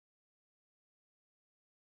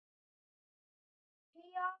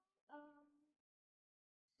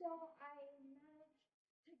So I managed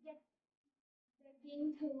to get the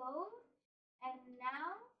game to load, and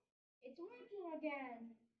now it's working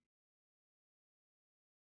again.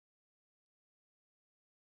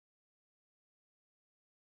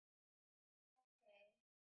 Okay.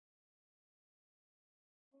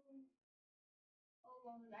 Mm, hold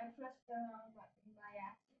on, I pressed the wrong button by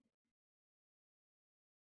accident.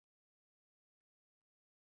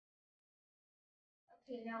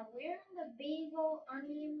 Okay, now where in the Bagel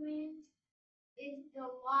Onion Rings is the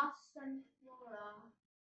Lost Sunflora?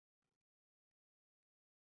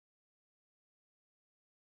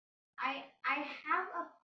 I have a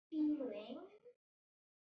feeling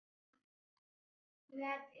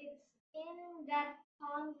that it's in that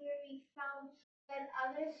pond where we found that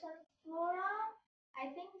other Sunflora.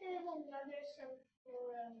 I think there's another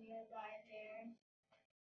Sunflora nearby there.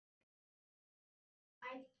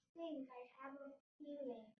 I think I have a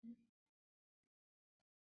feeling.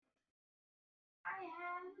 I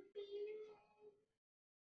have a feeling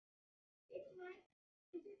it might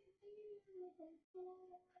be a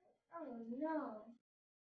Sunflora. Oh no.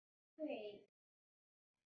 Wait.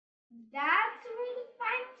 That's where the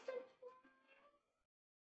final Sunflora.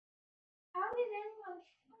 How did anyone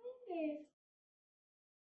find it?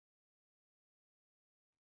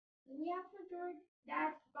 We have to do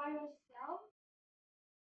that by yourself?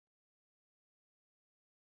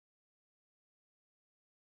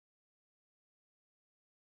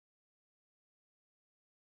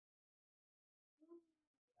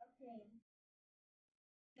 Okay.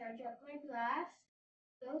 Charge up my glass.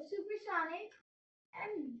 Go supersonic.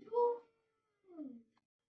 And boom!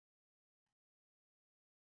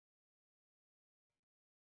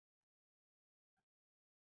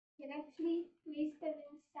 Can I please place them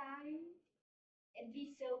inside? It'd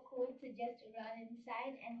be so cool to just run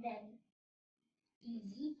inside and then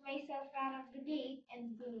yeet myself out of the gate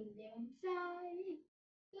and boom, they're inside.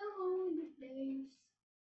 The holy place.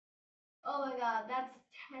 Oh my god, that's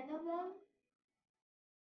 10 of them?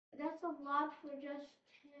 That's a lot for just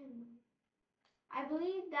 10. I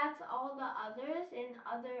believe that's all the others in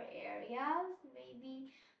other areas.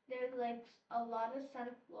 Maybe there's like a lot of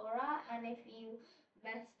sunflora, and if you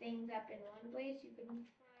mess things up in one place, you can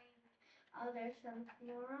find other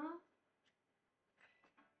sunflora.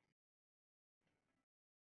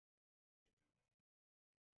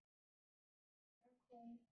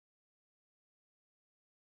 Okay.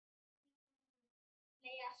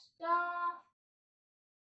 Leia stuff.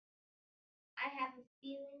 I have a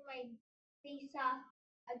feeling my face off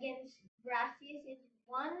against Gracias is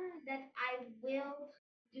one that I will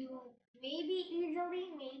do maybe easily,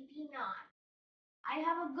 maybe not. I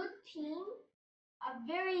have a good team, a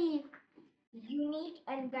very unique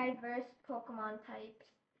and diverse Pokemon types.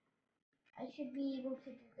 I should be able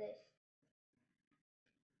to do this.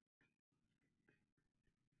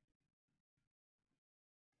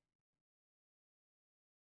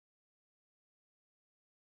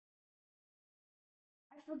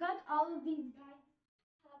 I forgot all of these guys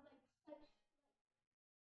have like such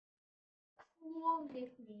cool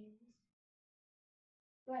nicknames.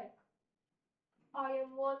 Like, I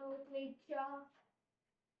am one with nature.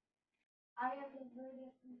 I am the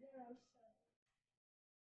verdant zero sun.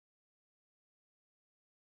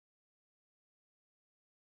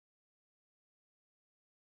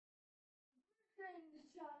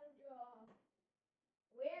 Strange Challenger.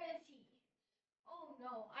 Where is he? Oh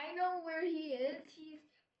no, I know where he is. He's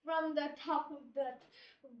from the top of that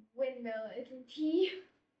windmill, isn't he?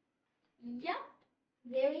 Yep,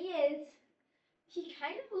 there he is. He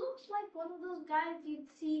kind of looks like one of those guys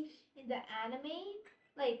you'd see in the anime,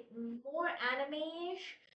 like more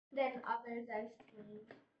anime-ish than others I've seen.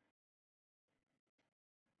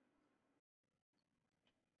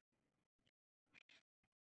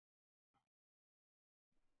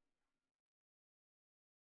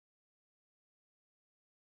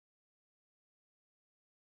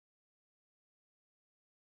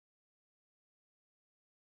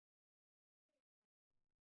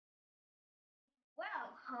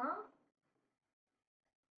 Wow, huh?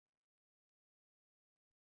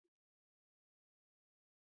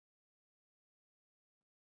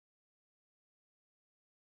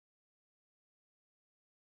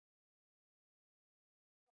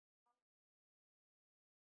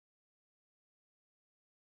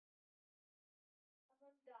 Oh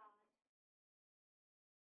my god.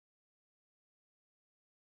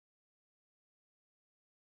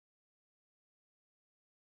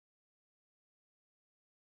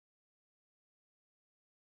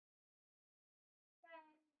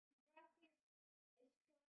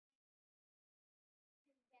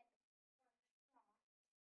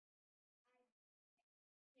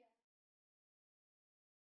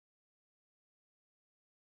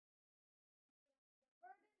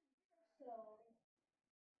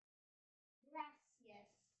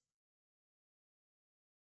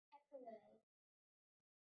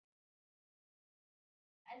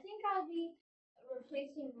 think I'll be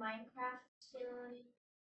replacing Minecraft soon.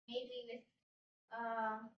 Maybe with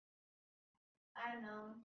I don't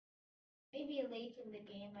know. Maybe late in the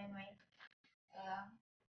game I might uh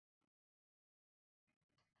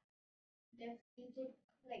defeat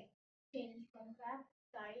like change Minecraft.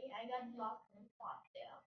 Sorry, I got lost in thought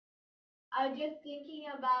there. I was just thinking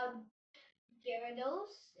about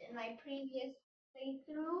Gyarados in my previous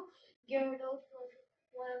playthrough. Gyarados was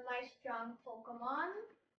one of my strong Pokemon.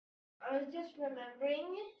 I was just remembering.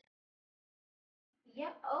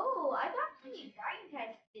 Yep. Oh, I thought only Brian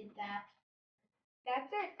types did that.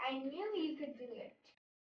 That's it. I knew you could do it.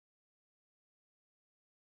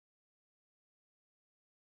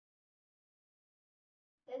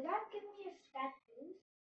 Does that give me a stat boost?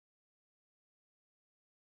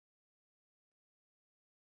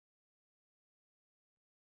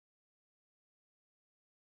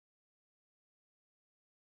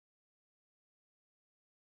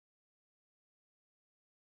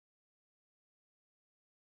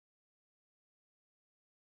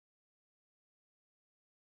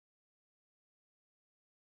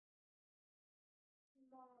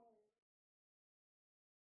 No,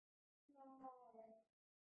 no, no.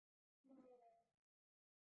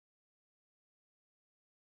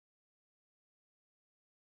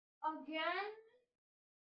 Again,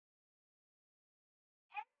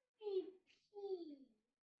 MVP.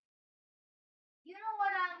 You know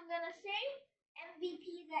what I'm gonna say?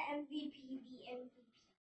 MVP, the MVP, the MVP.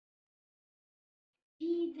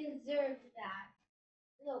 He deserves that.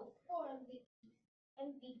 No, four MVP.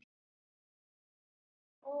 MVP.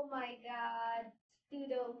 Oh my god.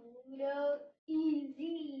 Pseudo Mudo,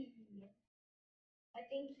 easy. I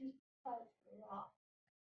think he's touched rock.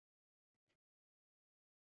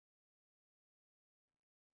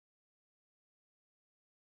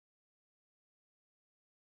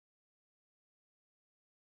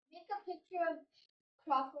 Make a picture of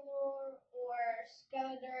Crocodile or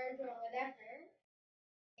Skeletor or whatever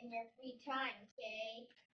in your free time, okay?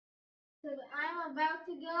 Because I'm about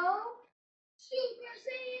to go Super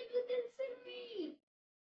Saiyan with Incinerate!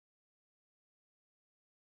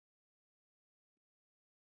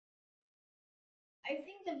 I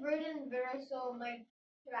think the Verdant Venusaur might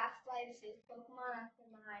terrestrialize his Pokemon after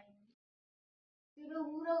mine.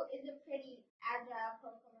 Sudowoodo is a pretty agile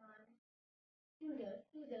Pokemon.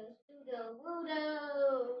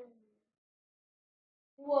 Sudowoodo!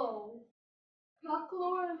 Whoa!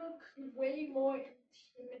 Crocodile looks way more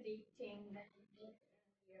intimidating than it did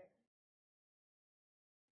earlier.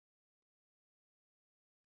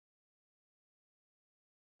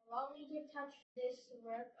 Allow me to touch this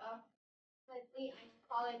work up quickly and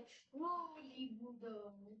call it Truly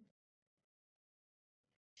Wudo.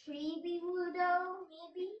 Treeby Wudo,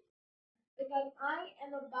 maybe? Because I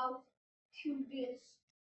am about to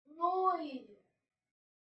destroy.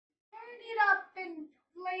 Turn it up in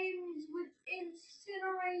flames with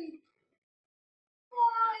Incinerate.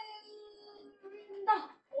 Fire in the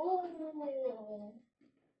hole.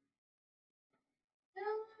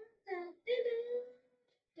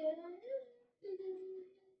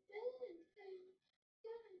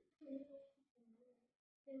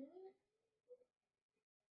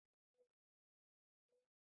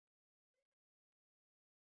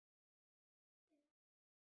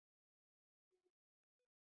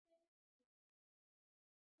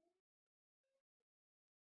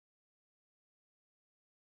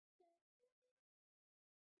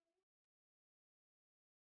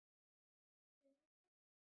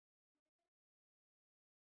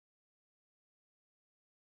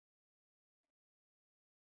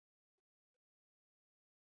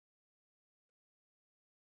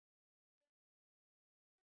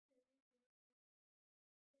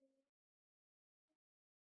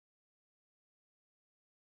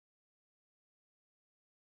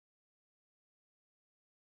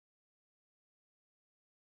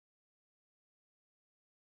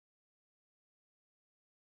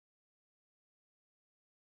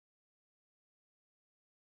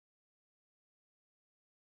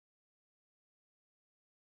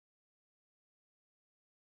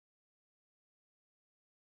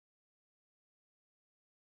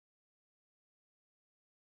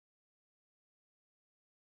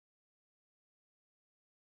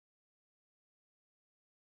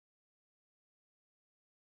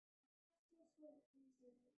 This was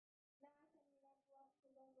easy. Now I can level up to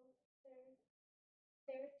level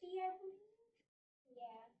 30, I believe.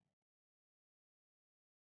 Yeah.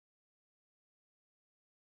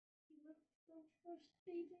 You look so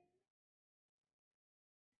frustrated.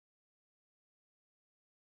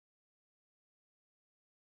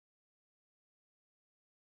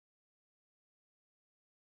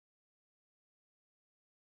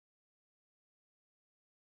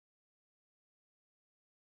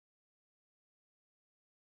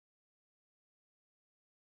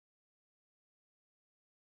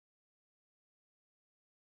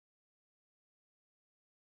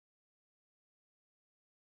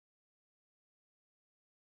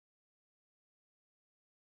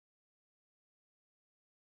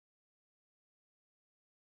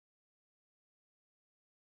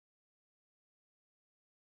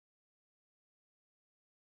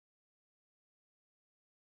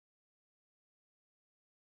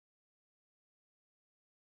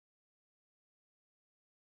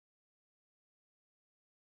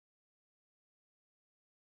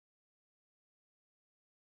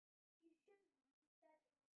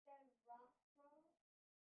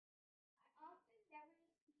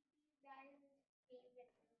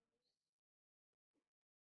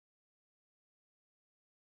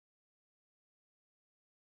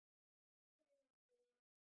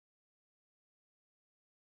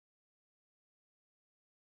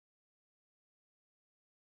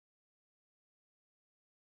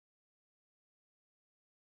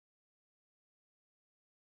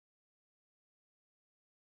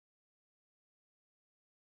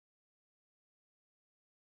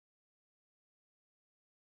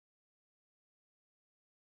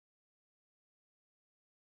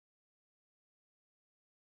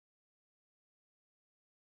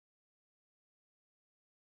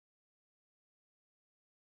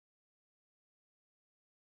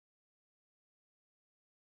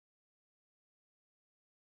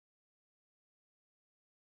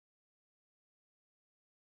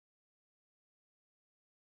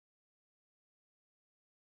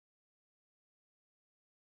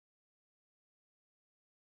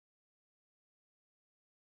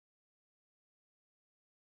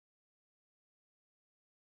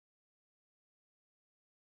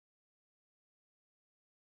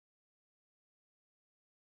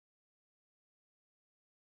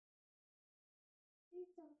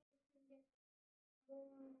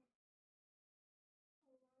 Mm,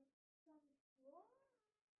 I want some more.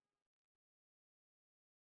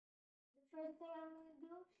 The first thing I'm gonna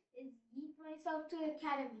do is yeet myself to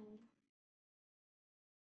academy.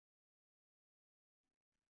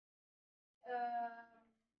 Um,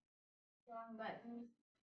 wrong button.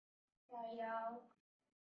 Try out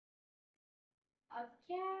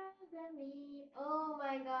academy. Oh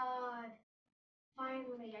my god!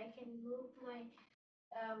 Finally, I can move my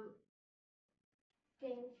um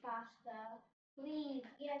thing faster. Please,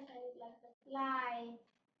 yes, I would like to fly.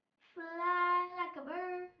 Fly like a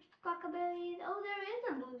bird, squawkabilly. Oh, there is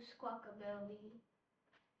a blue squawkabilly.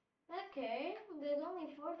 Okay, there's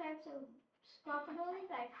only 4 types of squawkabillies.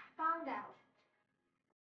 I found out.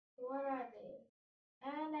 What are they?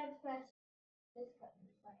 And I press this button.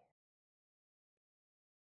 Fire.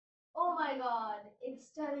 Oh my god, it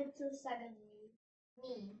started to suddenly.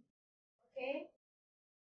 Me. Okay?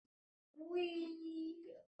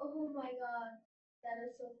 We. Oh my god, that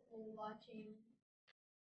is so cool watching.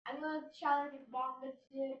 I'm gonna challenge bomb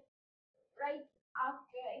it right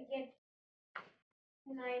after I get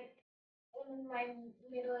my my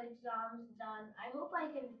middle exams done. I hope I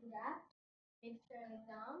can do that. Midterm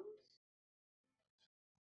exams.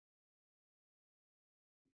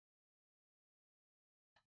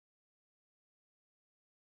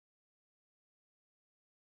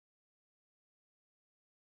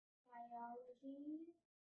 Biology.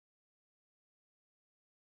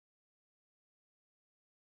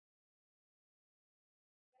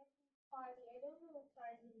 Party. I don't know what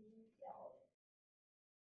party means, y'all.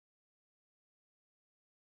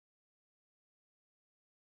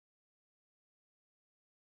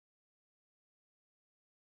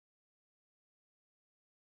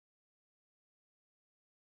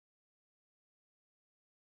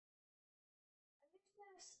 I'm just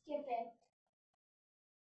gonna skip it.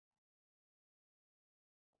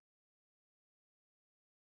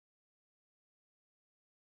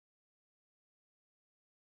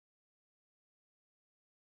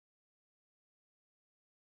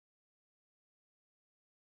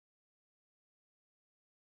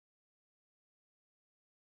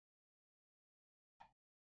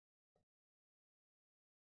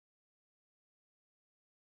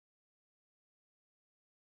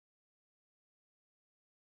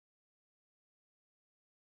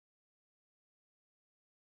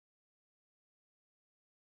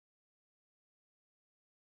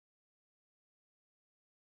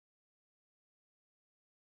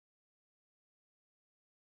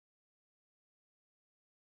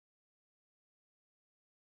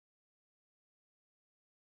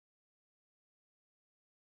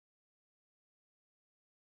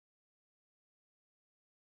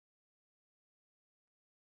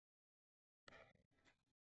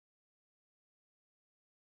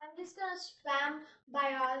 I'm just gonna spam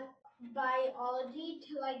biology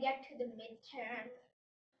till I get to the midterm.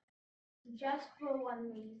 Just for one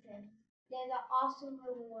reason. There's an awesome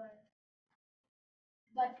reward.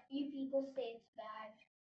 But few people say it's bad,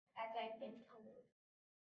 as I've been told.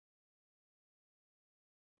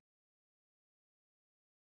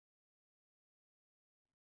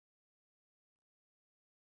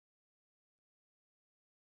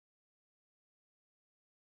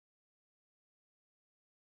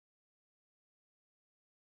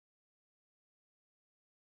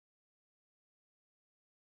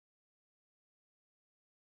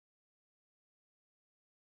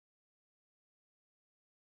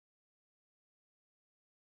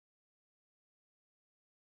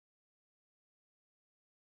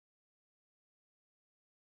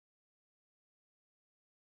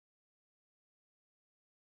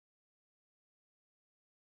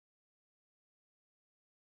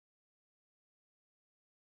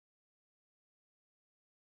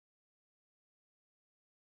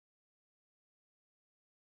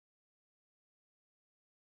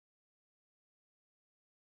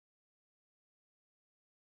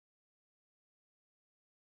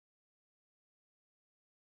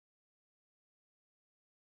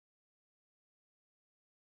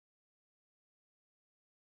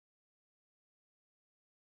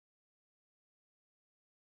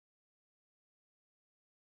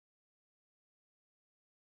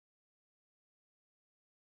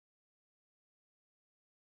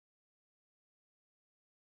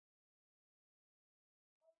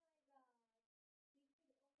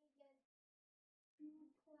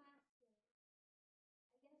 Oh my god.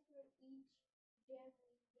 We could only get 2 classes. I guess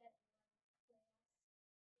for each gym we get 1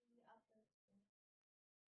 class in the upper school.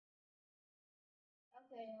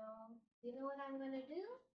 Okay, you know what I'm gonna do?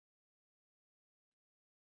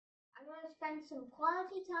 I'm gonna spend some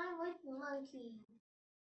quality time with Monkey.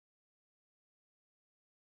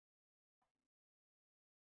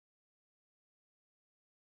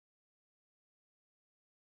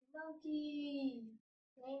 monkey.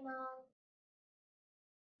 Hey, mom.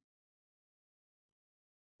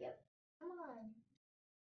 Yep. Come on.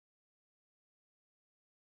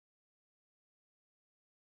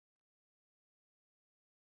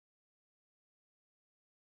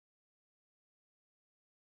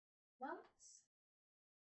 Mouse.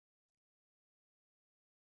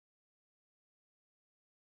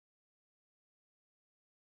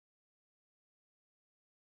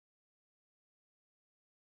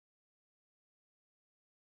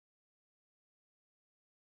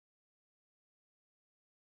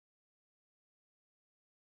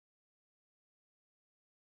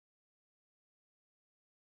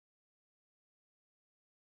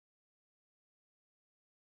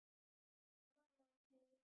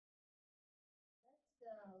 Let's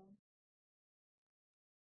go.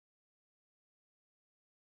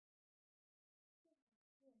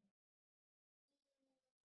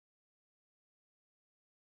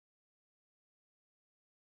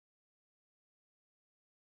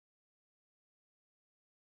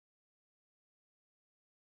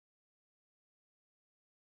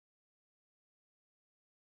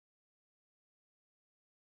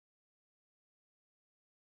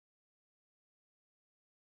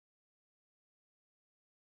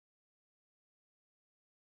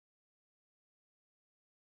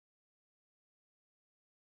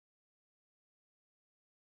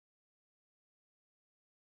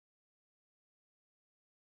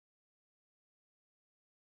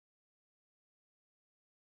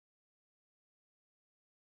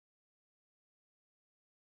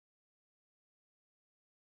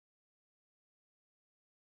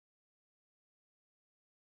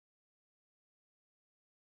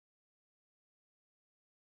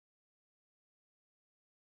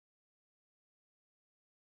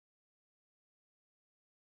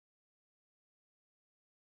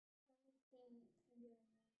 Your turn.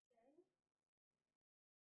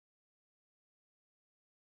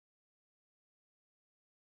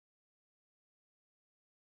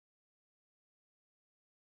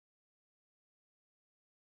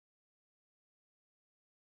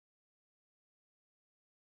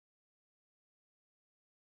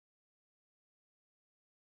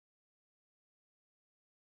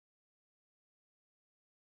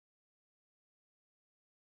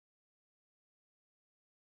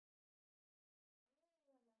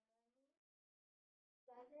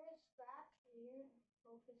 Leather strap here.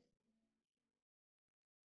 Focus.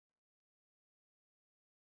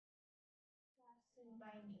 Sassy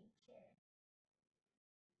by nature.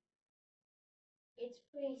 It's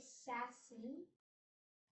pretty sassy.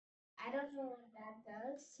 I don't know what that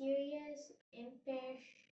does. Serious, impish,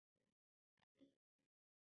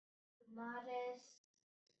 modest,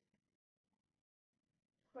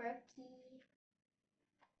 quirky,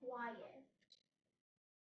 quiet.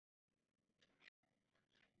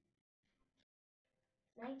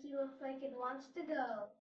 Nike looks like it wants to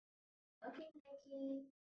go. Okay, Nike.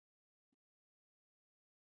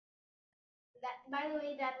 That, by the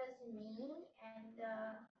way, that was me, and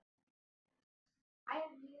I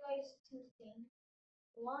have realized two things.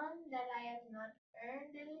 One, that I have not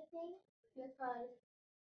earned anything because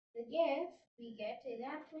the gift we get is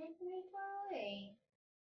actually pretty far away.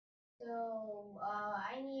 So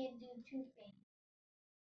I need to do two things.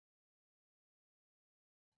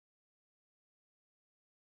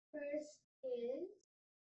 First is,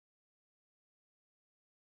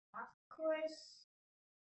 of course,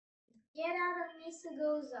 get out of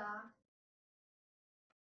Misagoza.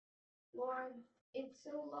 Lord, it's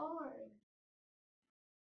so large.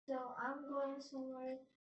 So I'm going somewhere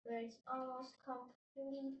where it's almost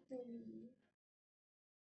completely.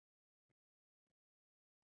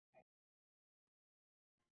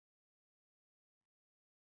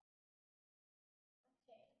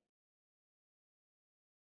 Okay,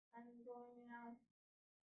 I'm going now.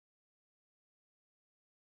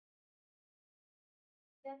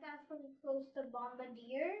 That's actually close to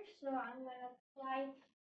Bombardier, so I'm gonna fly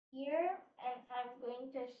here and I'm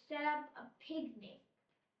going to set up a picnic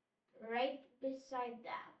right beside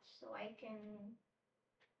that so I can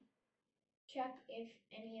check if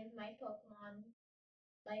any of my Pokemon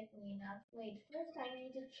like me enough. Wait, first I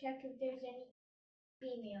need to check if there's any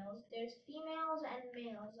females. There's females and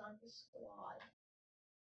males on the squad.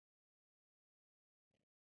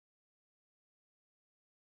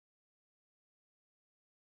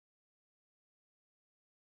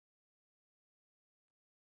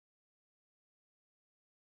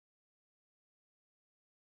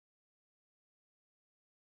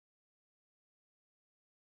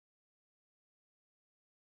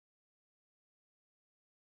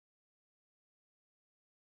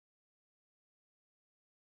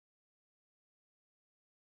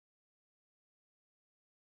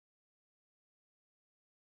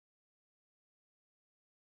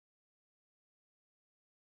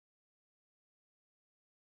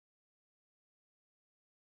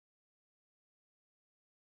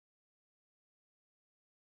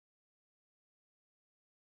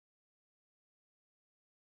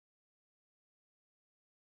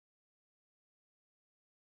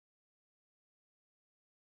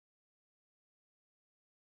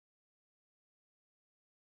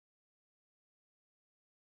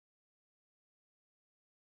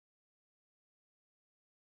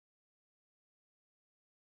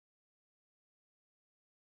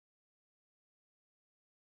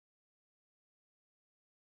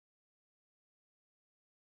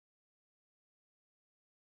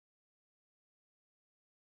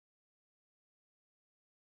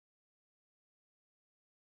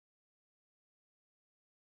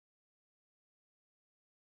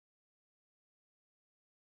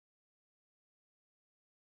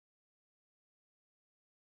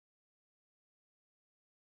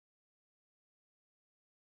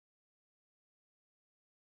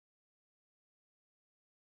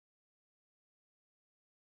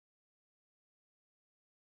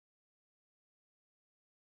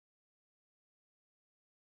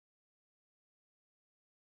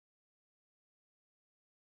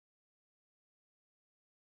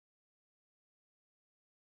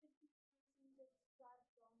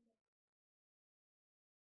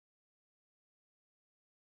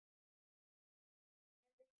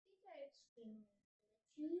 looking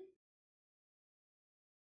glitchy.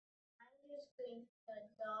 I'm just going to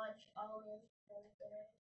dodge all those boulders.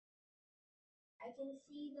 I can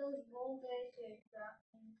see those boulders are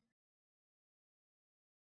dropping.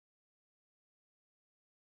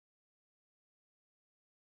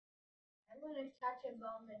 I'm gonna catch a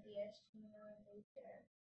bombardier sooner or later.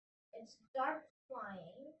 It's dark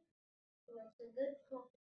flying, so it's a good hook.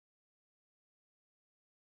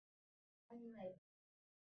 And like,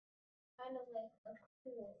 kind of like a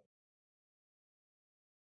cool.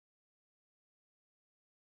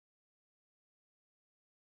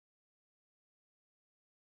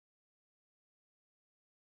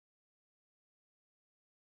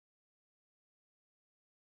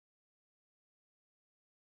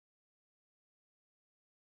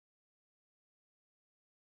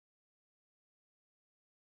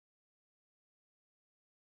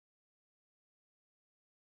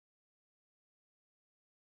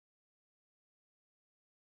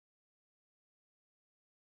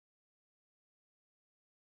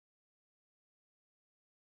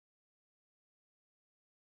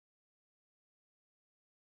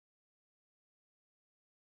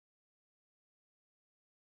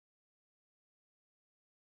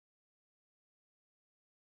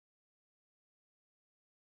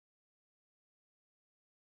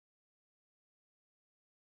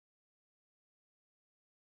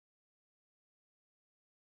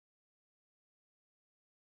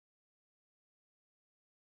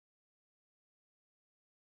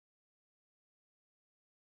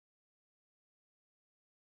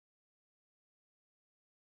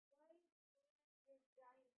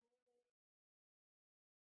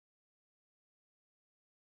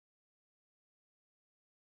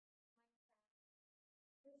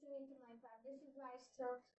 Listening to Minecraft. This is why I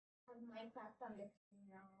still have Minecraft on the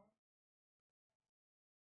now.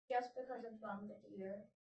 Just because of Bombardier.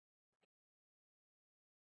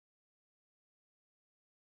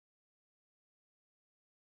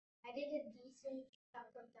 I did a decent chunk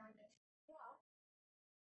of damage. Yeah.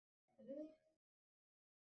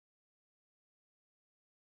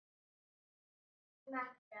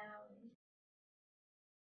 Smackdown.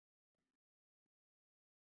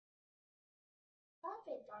 Stop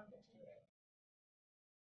it, Bombardier.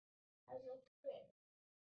 As a crit.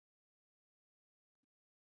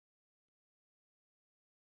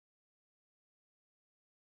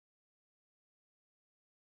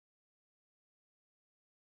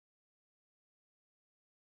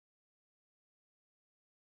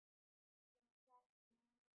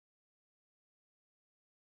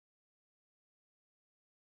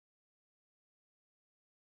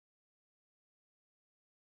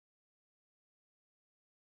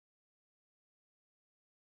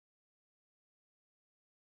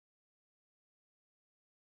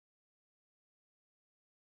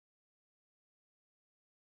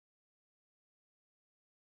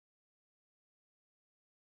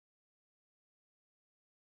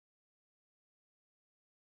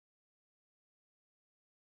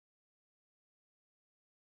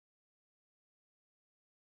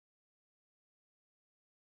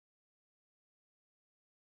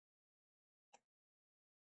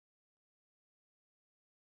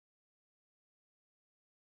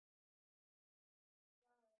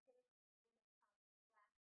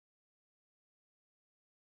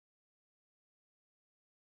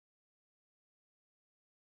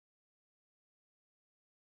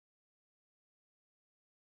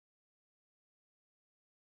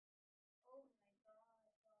 Oh my god,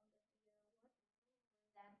 Bombardier.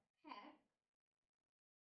 What that heck?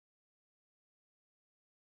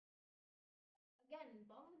 Again,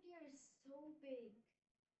 Bombardier is so big.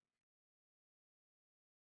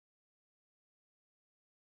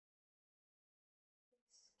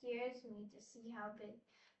 It scares me to see how big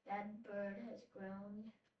that bird has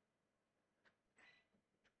grown.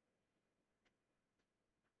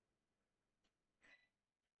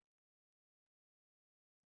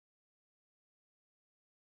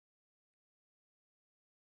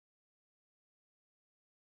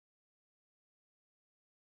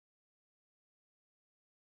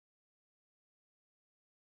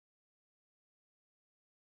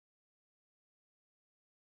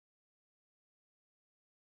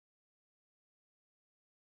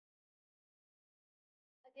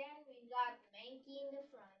 Again, we got Mankey in the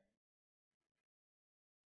front.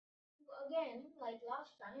 Again, like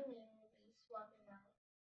last time, we will be swapping out.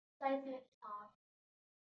 Siphon top.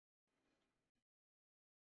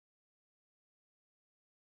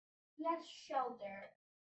 Yes, shelter.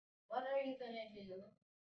 What are you gonna do?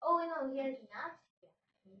 Oh no, he has math.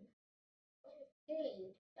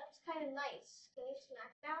 Okay, that's kind of nice. Can you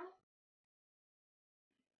smack down?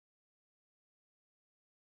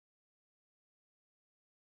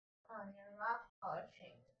 on, you're rock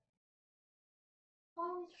polishing.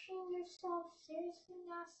 Polishing yourself? Seriously,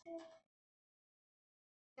 Master?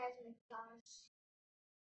 Seismic toss.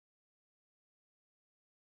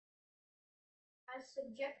 As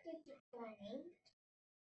subjected to planning.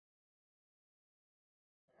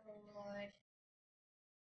 Oh Lord.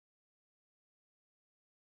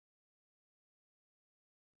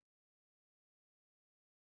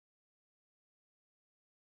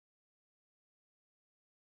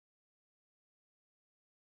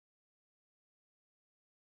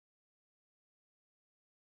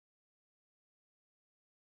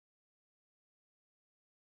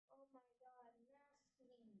 Oh my god,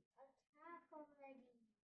 Nasty! Attack already!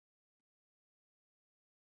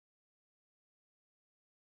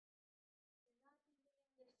 You're not even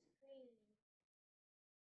in the screen.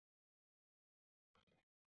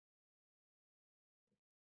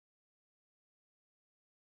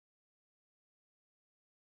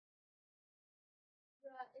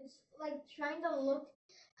 Bruh, it's like trying to look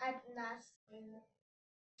at Nasty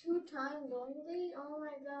 2 times only? Oh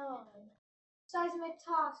my god. Seismic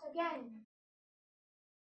toss again.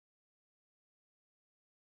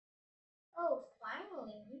 Oh,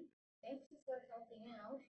 finally. Thank you for helping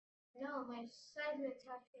out. Now my seismic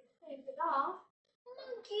toss can finish it off.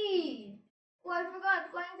 Monkey! Oh, I forgot.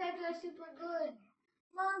 Flying types are super good.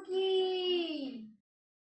 Monkey!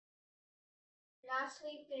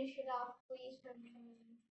 Lastly, finish it off, please, for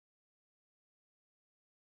me.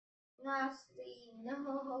 Lastly,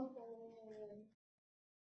 no.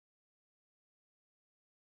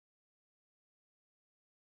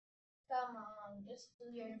 Come on, just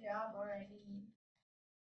do your job already.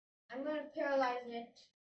 I'm gonna paralyze it.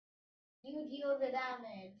 You deal the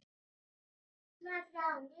damage. Smash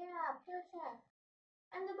down, yeah, perfect.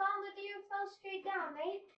 And the bombardier fell straight down,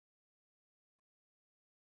 right?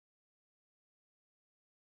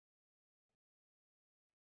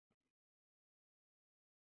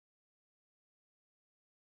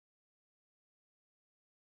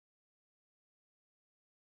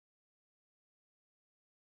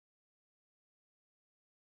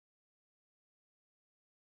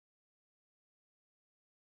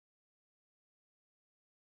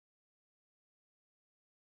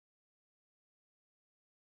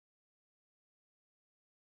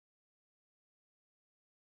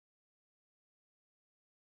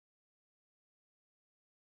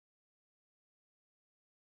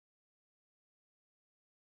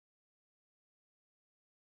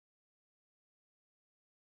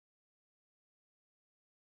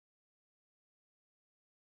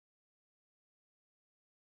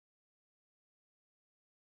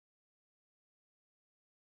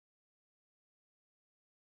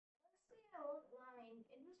 Honestly, I won't mind.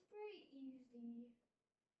 It was very easy.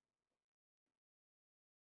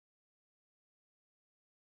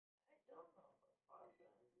 I don't know the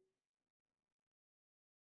problem.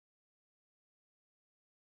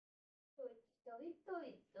 Do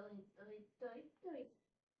it.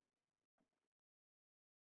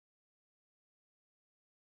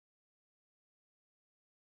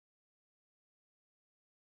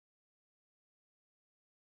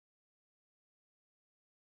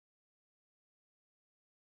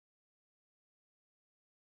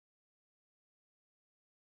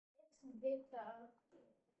 It's bitter.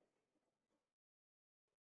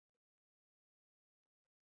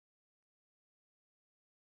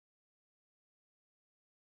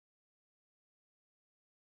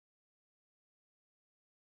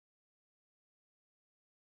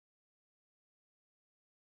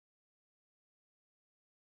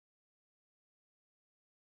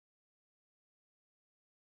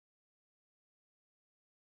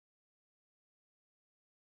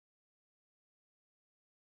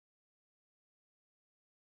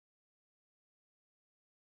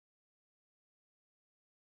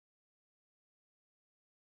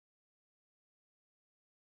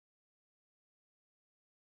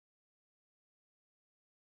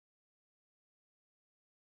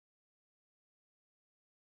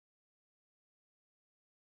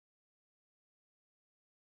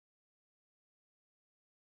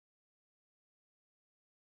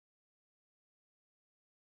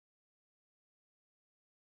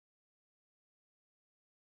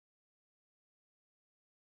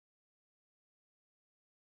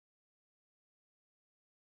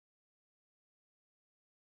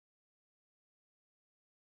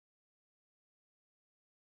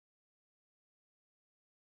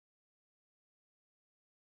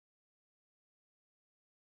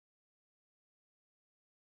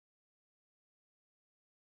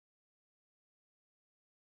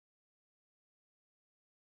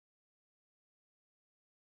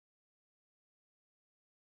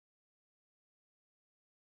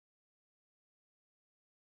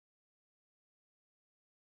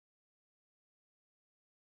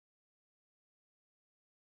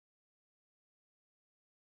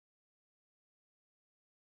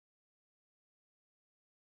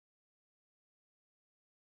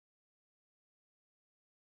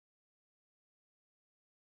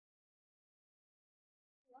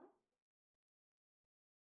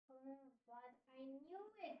 I knew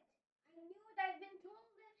it. I knew it. I've been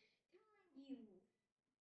telling you.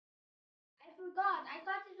 I forgot. I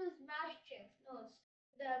thought it was Mastiff. No, it's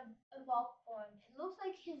the evolved form. It looks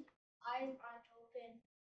like his eyes aren't open.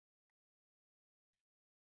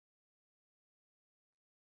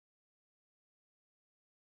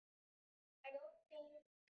 I don't think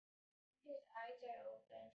his eyes are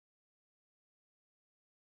open.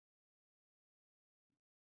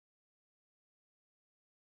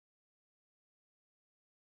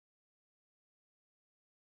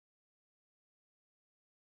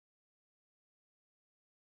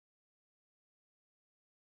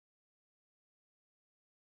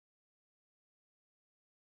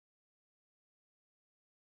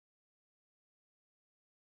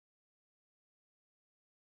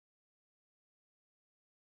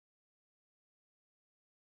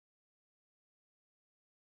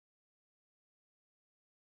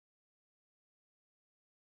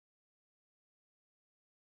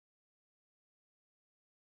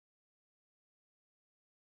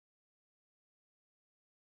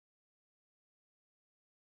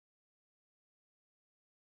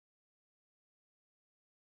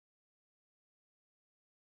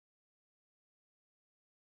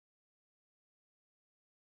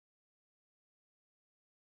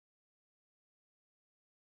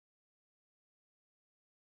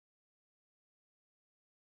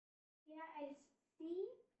 Yeah, I see.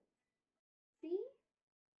 See?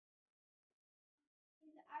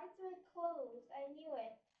 His eyes were closed. I knew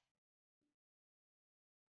it.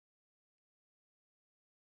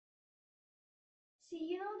 See,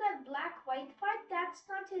 you know that black white part? That's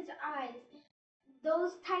not his eyes.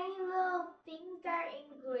 Those tiny little things that are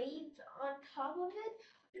engraved on top of it,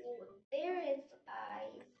 there is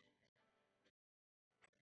eyes.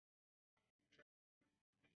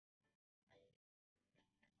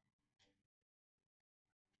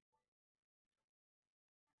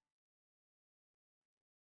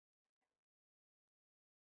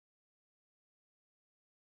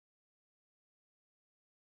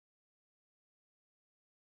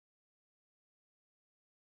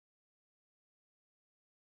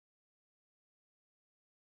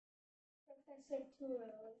 Professor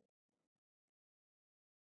Turo.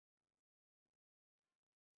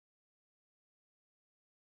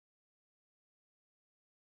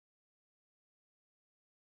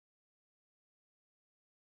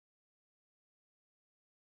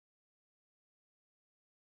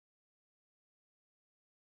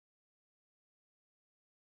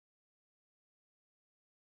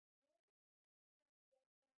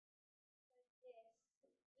 This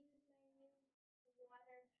is my new water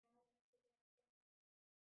palette.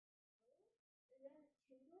 Is that a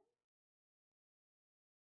tuba?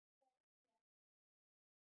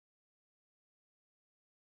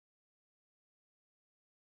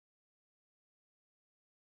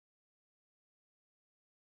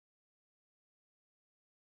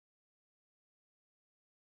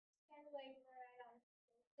 Kind of like Mariah on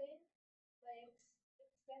Open, but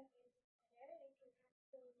except in there, you can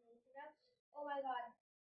actually make it up. Oh my god,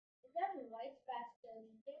 is that a white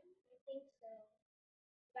Bastion? I think so.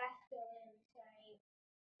 Bastion, sorry.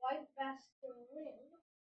 White Bastion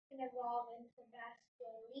can evolve into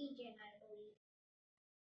Bastion Legion, I believe.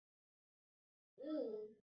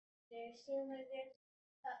 Ooh, there seems like there's.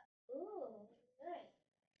 Ooh, nice.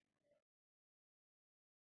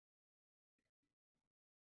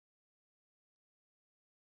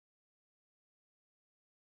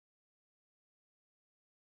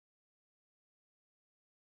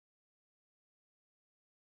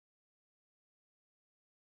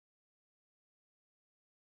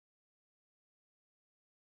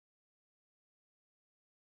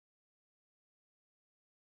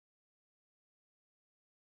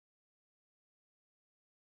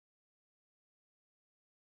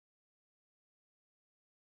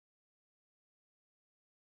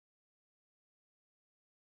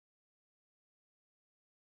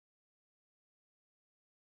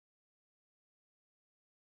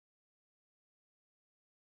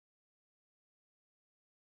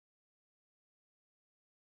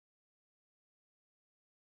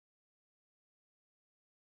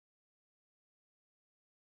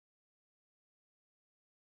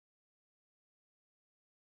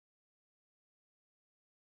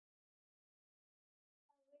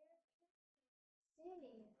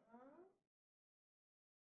 City, huh?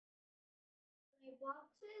 My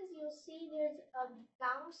boxes, you'll see there's a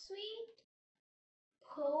bounce suite,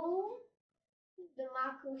 pull the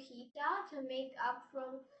Makuhita to make up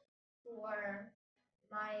from for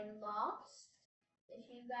my loss. If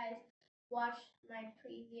you guys watched my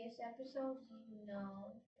previous episodes, you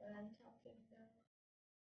know what I'm talking about.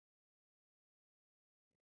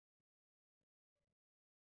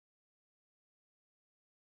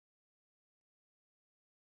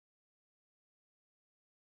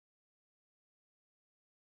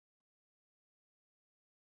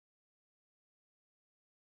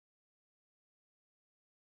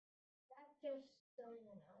 just so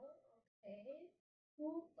you know. Okay.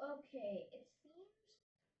 Who? Okay. It seems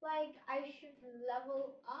like I should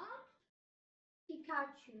level up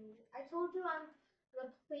Pikachu. I told you I'm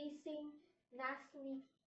replacing Natalie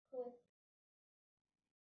with.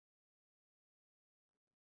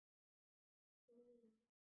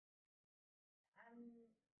 I'm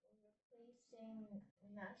replacing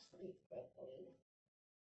Natalie quickly.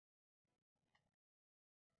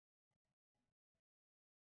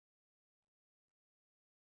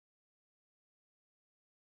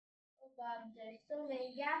 Oh God, there's so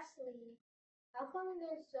many Ghastly. How come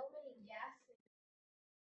there's so many Ghastly?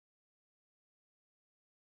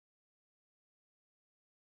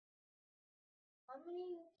 How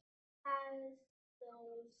many has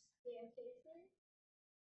those staircases?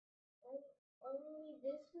 Only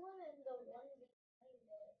this one and the one behind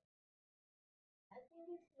it. I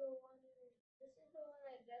think it's the one. This is the one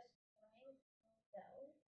I just climbed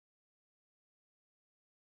myself.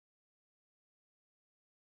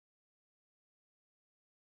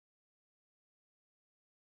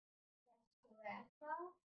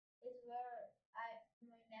 Grandpa is where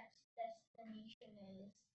my next destination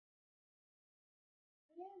is.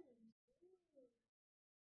 Yeah.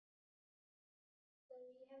 So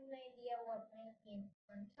we have an idea what might be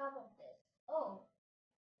on top of this. Oh,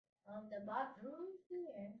 on the bottom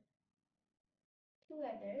here, two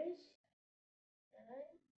letters. And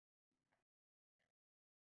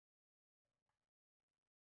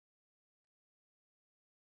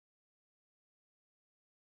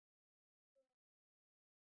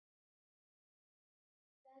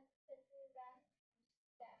that's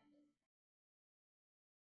that.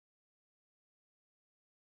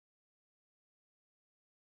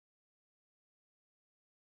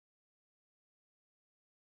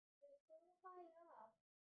 It's so high up.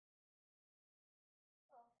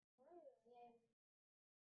 Oh, yeah.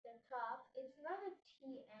 The top. It's not a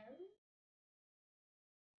TM.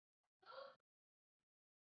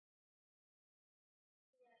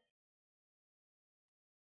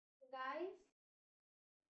 Guys,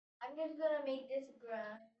 I'm just gonna make this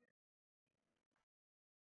graph.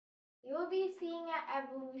 You'll be seeing an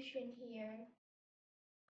evolution here.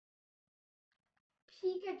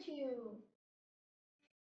 Pikachu.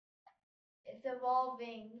 It's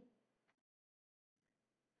evolving.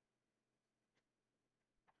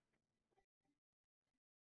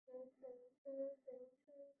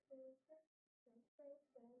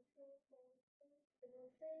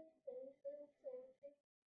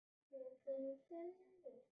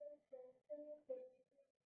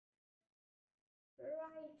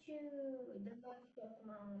 Raichu, the most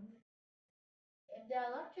Pokemon. If the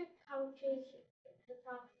electric pouches at the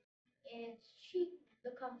top its cheek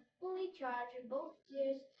become fully charged, both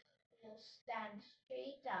gears will stand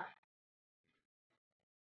straight up.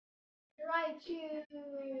 Raichu!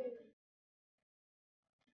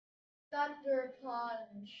 Thunder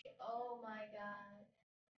Punch! Oh my god.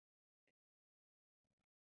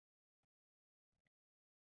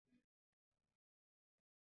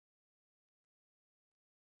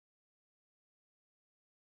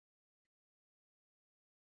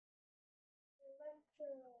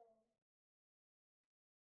 Electro!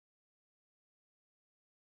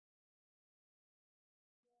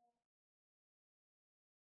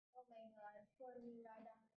 Oh my god, poor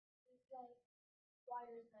Mirada. It's like, why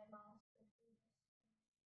does my mouse do this?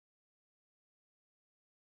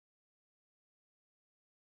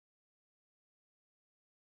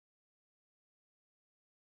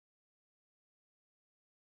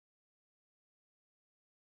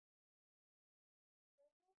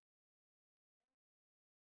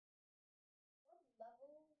 What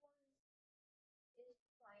level one is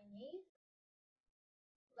Primeape?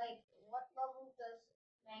 Like, what level does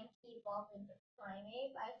Mankey evolve into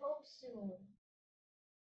Primeape? I hope soon.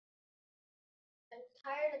 I'm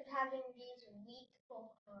tired of having these weak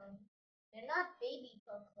Pokemon. They're not baby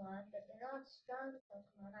Pokemon, but they're not strong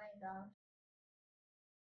Pokemon either.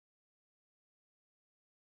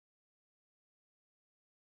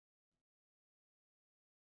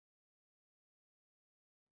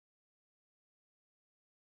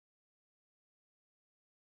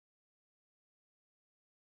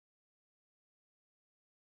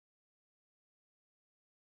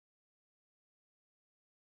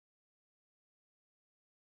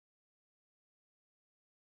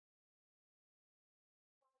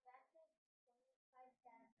 That's like 25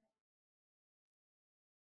 damage.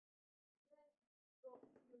 Go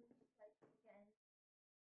through like again.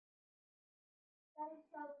 That is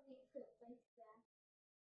probably a good place that.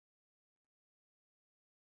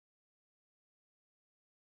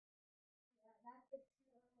 Yeah, that's a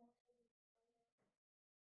normal.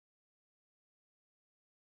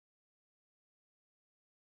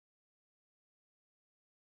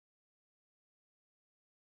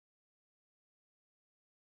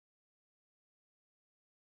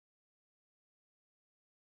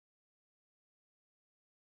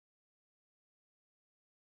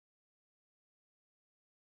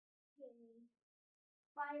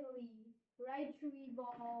 finally, Raichu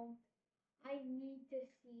evolved. I need to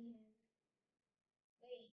see him.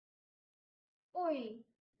 Wait. Oi,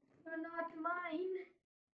 you're not mine.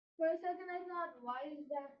 For a second I thought, why is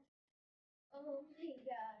that? Oh my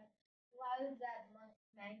god. Why is that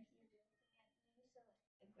Mankey looking at me so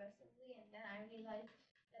aggressively? And then I realized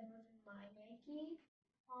that wasn't my Mankey.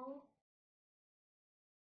 Oh,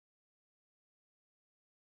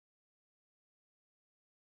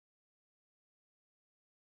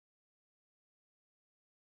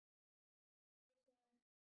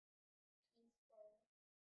 peaceful.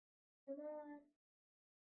 Come on,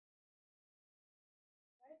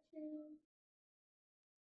 Raichu.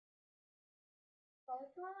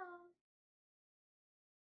 Come on.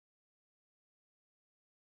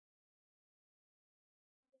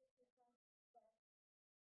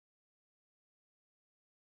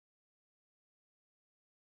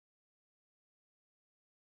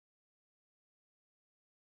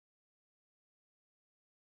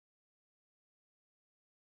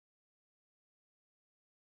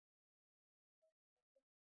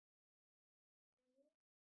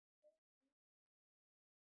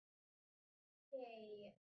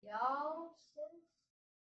 Okay, y'all, since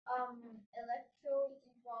Electro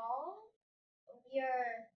evolved, we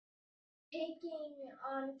are taking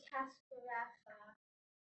on Cascarapha.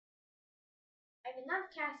 I mean, not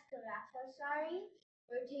Cascarapha, sorry.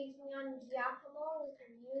 We're taking on Giacomo with a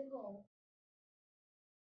new hope.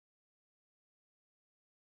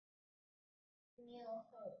 New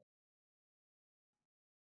hope.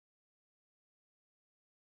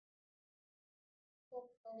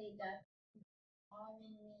 Hopefully that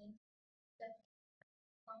Armin needs the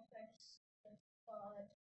conquers the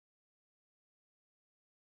squad.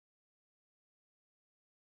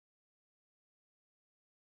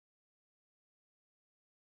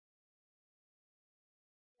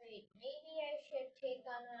 Wait, maybe I should take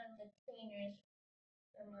on one of the trainers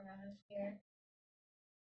from around here.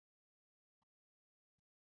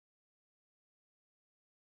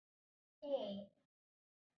 Hey,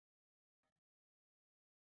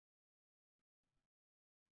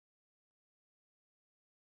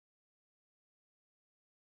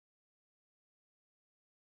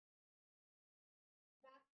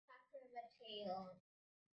 backpacker the tail.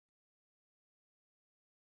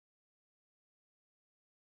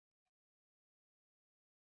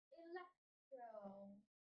 Electro.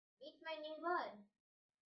 Meet my new bud.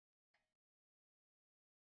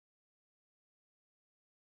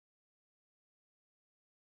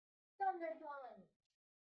 Thunder Punch.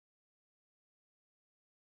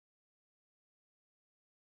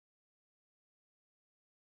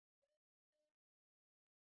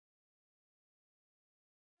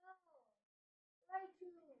 No.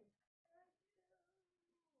 Raichu.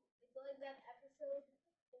 It's like that episode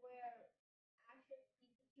where Ash's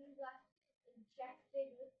Pikachu got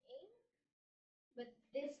injected with ink, but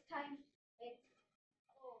this time it's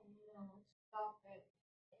oh no, stop it.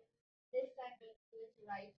 This time it's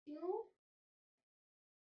Raichu,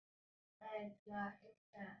 and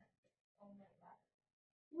oh my god.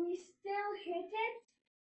 We still hit it,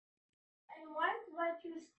 and why is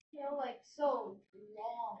Raichu still like so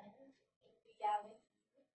long in reality?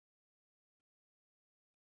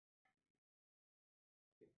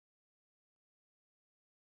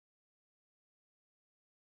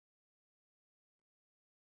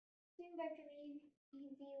 Seems like an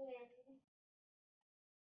easy win.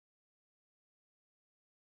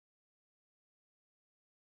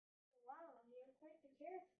 Wow, you're quite the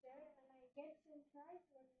character, and I get some prize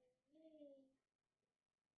money. Yay!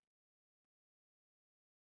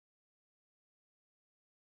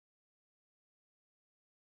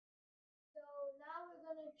 So now we're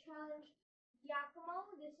gonna challenge Giacomo.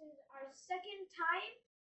 This is our second time,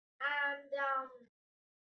 and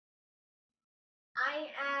I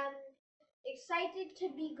am excited to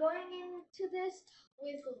be going into this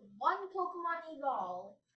with one Pokemon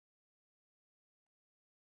Evolve.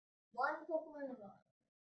 One Pokemon Evolve.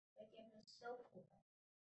 Like it was so cool.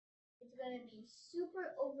 It's gonna be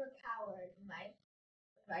super overpowered. My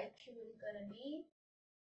Raichu is gonna be.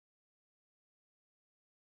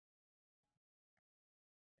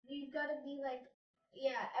 You gotta be like,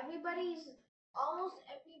 yeah, almost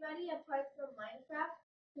everybody apart from Minecraft,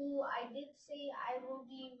 who I did say I will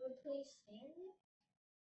be replacing.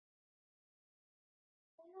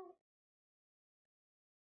 Oh,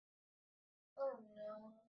 oh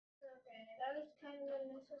no. Okay, that was kind of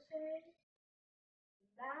unnecessary.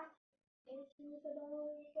 Back into the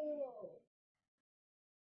dojo.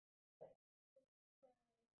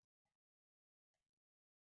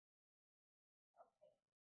 Okay,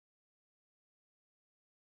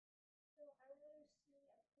 so I want to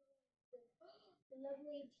see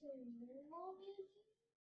Lovely team Numo, maybe?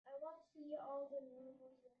 I want to see all the Numos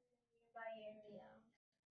in the nearby area.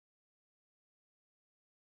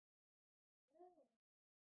 No,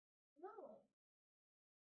 no. No.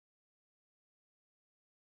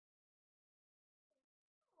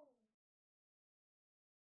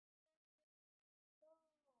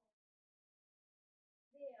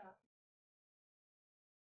 There.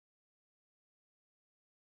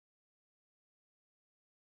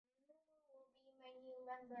 Numo will be my new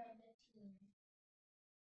member of the team.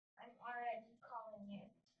 I'm already calling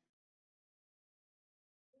it.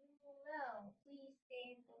 No, please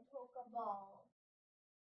stay in the Pokeball.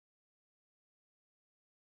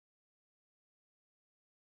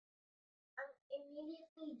 I'm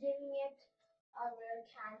immediately giving it a rare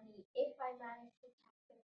candy if I manage to catch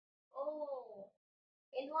it. Oh,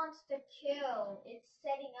 it wants to kill. It's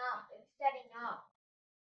setting up. It's setting up.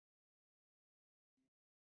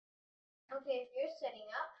 Okay, if you're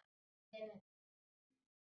setting up, then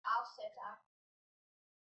I'll set up.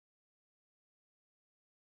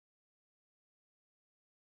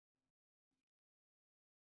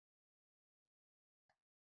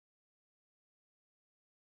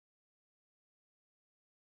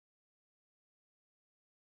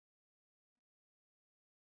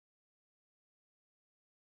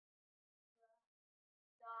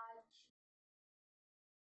 Dodge,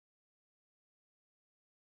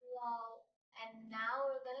 lol, and now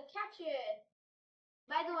we're gonna catch it.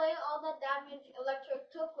 By the way, all the damage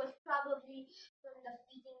Electric took was probably from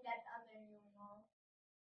defeating that other Numo.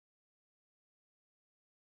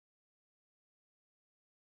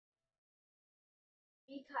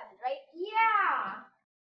 We cut it, right? Yeah!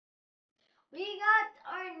 We got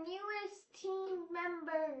our newest team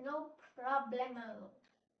member, no problemo.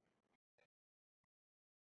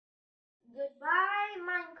 Goodbye,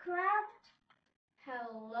 Minecraft.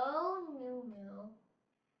 Hello, Numu.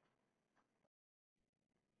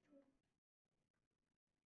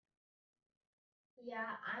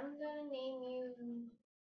 Yeah, I'm gonna name you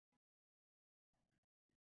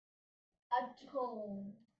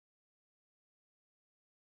Atone.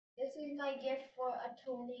 This is my gift for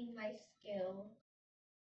atoning my skill.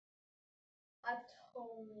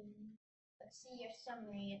 Atone. Let's see your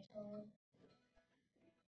summary, Atone.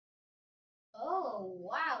 Oh,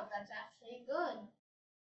 wow, that's actually good.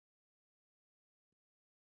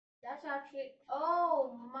 That's actually,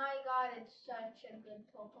 oh my god, it's such a good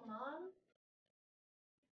Pokemon.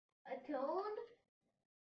 Atone,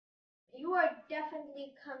 you are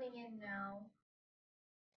definitely coming in now.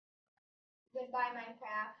 Goodbye,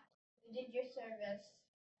 Minecraft. You did your service.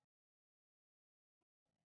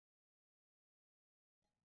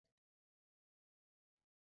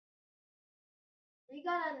 We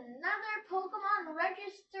got another Pokemon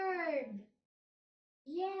registered.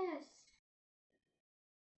 Yes.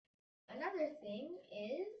 Another thing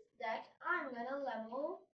is that I'm gonna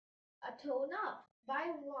level a tone up by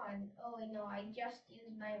one. Oh no, I just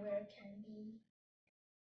used my rare candy.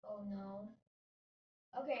 Oh no.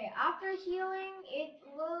 Okay, after healing, it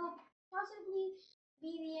will possibly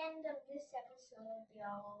be the end of this episode,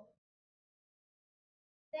 y'all.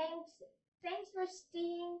 Thanks, thanks for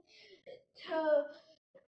staying to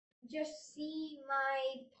just see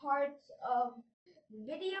my parts of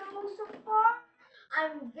video so far.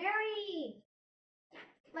 I'm very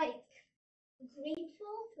like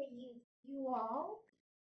grateful for you all.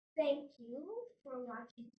 Thank you for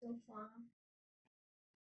watching so far.